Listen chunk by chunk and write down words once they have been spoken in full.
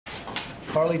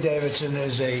Harley-Davidson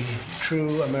is a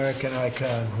true American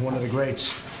icon, one of the greats.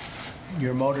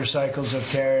 Your motorcycles have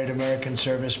carried American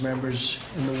service members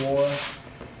in the war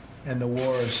and the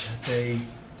wars. They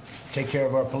take care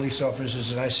of our police officers,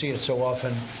 and I see it so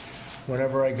often.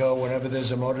 Whenever I go, whenever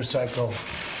there's a motorcycle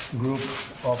group,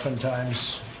 oftentimes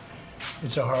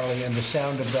it's a Harley, and the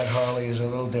sound of that Harley is a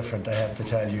little different, I have to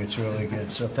tell you. It's really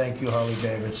good. So thank you,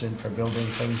 Harley-Davidson, for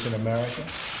building things in America.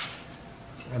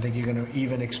 I think you're going to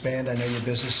even expand. I know your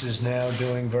business is now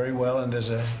doing very well, and there's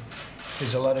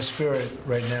a lot of spirit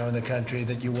right now in the country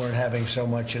that you weren't having so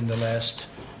much in the last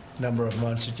number of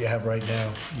months that you have right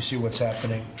now. You see what's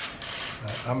happening.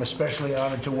 I'm especially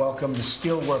honored to welcome the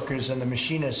steel workers and the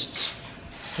machinists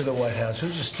to the White House.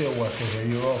 Who's a steel worker here?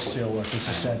 You're all steel workers,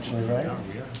 essentially, right?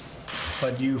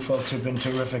 But you folks have been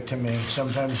terrific to me.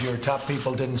 Sometimes your top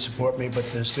people didn't support me, but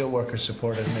the steel workers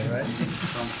supported me, right?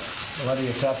 A lot of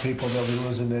your top people, they'll be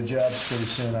losing their jobs pretty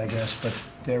soon, I guess, but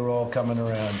they're all coming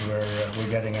around. We're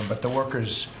getting them. But the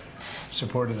workers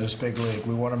supported us big league.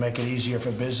 We want to make it easier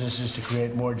for businesses to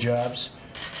create more jobs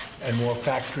and more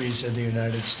factories in the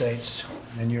United States,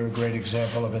 and you're a great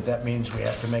example of it. That means we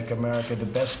have to make America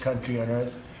the best country on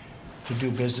earth to do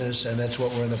business, and that's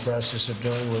what we're in the process of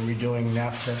doing. We're redoing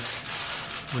NAFTA.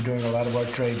 We're doing a lot of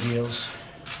our trade deals,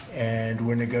 and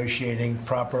we're negotiating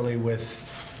properly with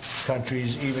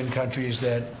countries, even countries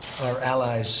that are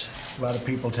allies. A lot of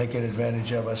people taking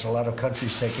advantage of us. A lot of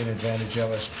countries taking advantage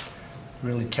of us,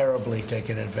 really terribly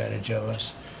taking advantage of us.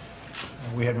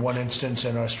 We had one instance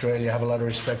in Australia. I have a lot of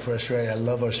respect for Australia. I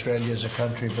love Australia as a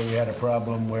country, but we had a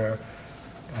problem where,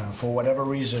 for whatever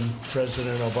reason,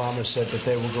 President Obama said that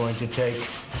they were going to take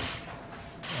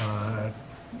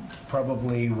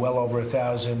probably well over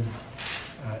 1,000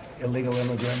 illegal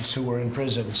immigrants who were in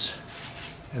prisons,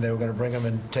 and they were going to bring them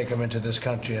and take them into this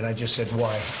country. And I just said,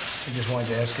 why? I just wanted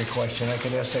to ask a question. I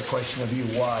could ask that question of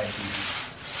you, why?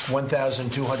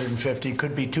 1,250,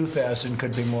 could be 2,000,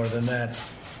 could be more than that.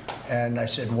 And I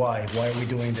said, why? Why are we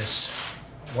doing this?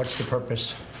 What's the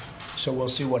purpose? So we'll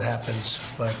see what happens.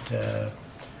 But,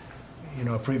 you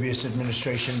know, a previous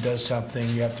administration does something,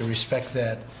 you have to respect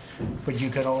that. But you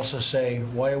can also say,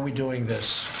 why are we doing this?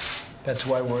 That's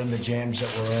why we're in the jams that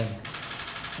we're in.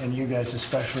 And you guys,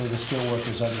 especially the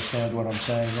steelworkers, understand what I'm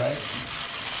saying, right?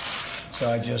 So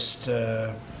I just,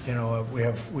 you know, we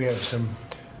have some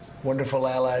wonderful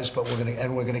allies, but we're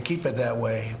going to keep it that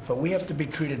way. But we have to be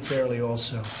treated fairly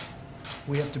also.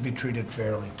 We have to be treated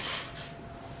fairly.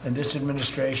 In this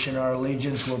administration, our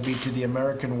allegiance will be to the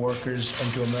American workers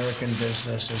and to American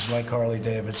businesses like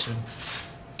Harley-Davidson.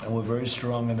 And we're very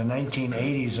strong. In the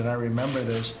 1980s, and I remember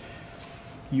this,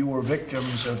 you were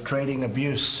victims of trading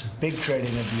abuse, big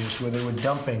trading abuse, where they were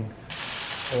dumping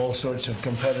all sorts of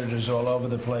competitors all over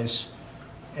the place.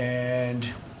 And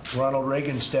Ronald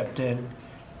Reagan stepped in,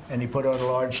 and he put on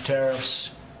large tariffs.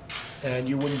 And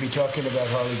you wouldn't be talking about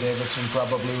Harley-Davidson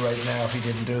probably right now if he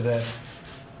didn't do that.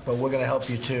 But we're going to help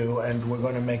you too, and we're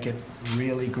going to make it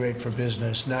really great for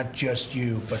business, not just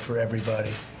you, but for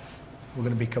everybody. We're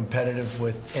going to be competitive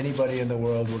with anybody in the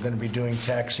world. We're going to be doing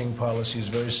taxing policies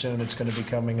very soon. It's going to be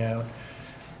coming out.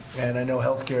 And I know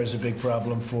healthcare is a big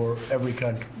problem for every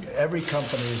country. Every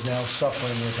company is now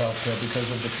suffering with healthcare because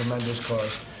of the tremendous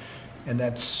cost. And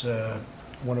that's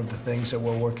one of the things that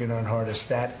we're working on hardest,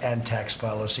 that and tax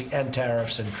policy and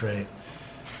tariffs and trade.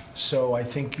 So I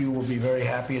think you will be very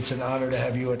happy. It's an honor to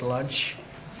have you at lunch.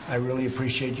 I really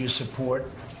appreciate your support.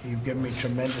 You've given me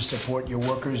tremendous support. Your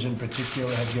workers in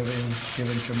particular have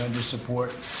given tremendous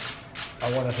support. I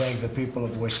want to thank the people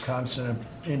of Wisconsin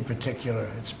in particular.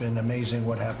 It's been amazing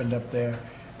what happened up there.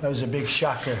 That was a big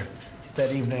shocker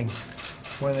that evening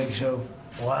when they go,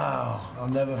 wow, I'll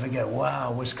never forget,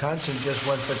 wow, Wisconsin just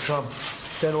went for Trump.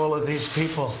 Then all of these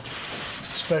people,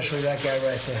 especially that guy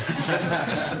right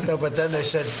there. No, but then they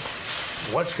said,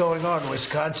 what's going on?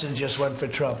 Wisconsin just went for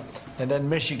Trump. And then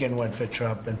Michigan went for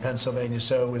Trump, and Pennsylvania.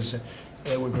 So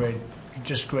they were great,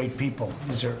 just great people.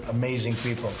 These are amazing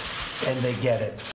people, and they get it.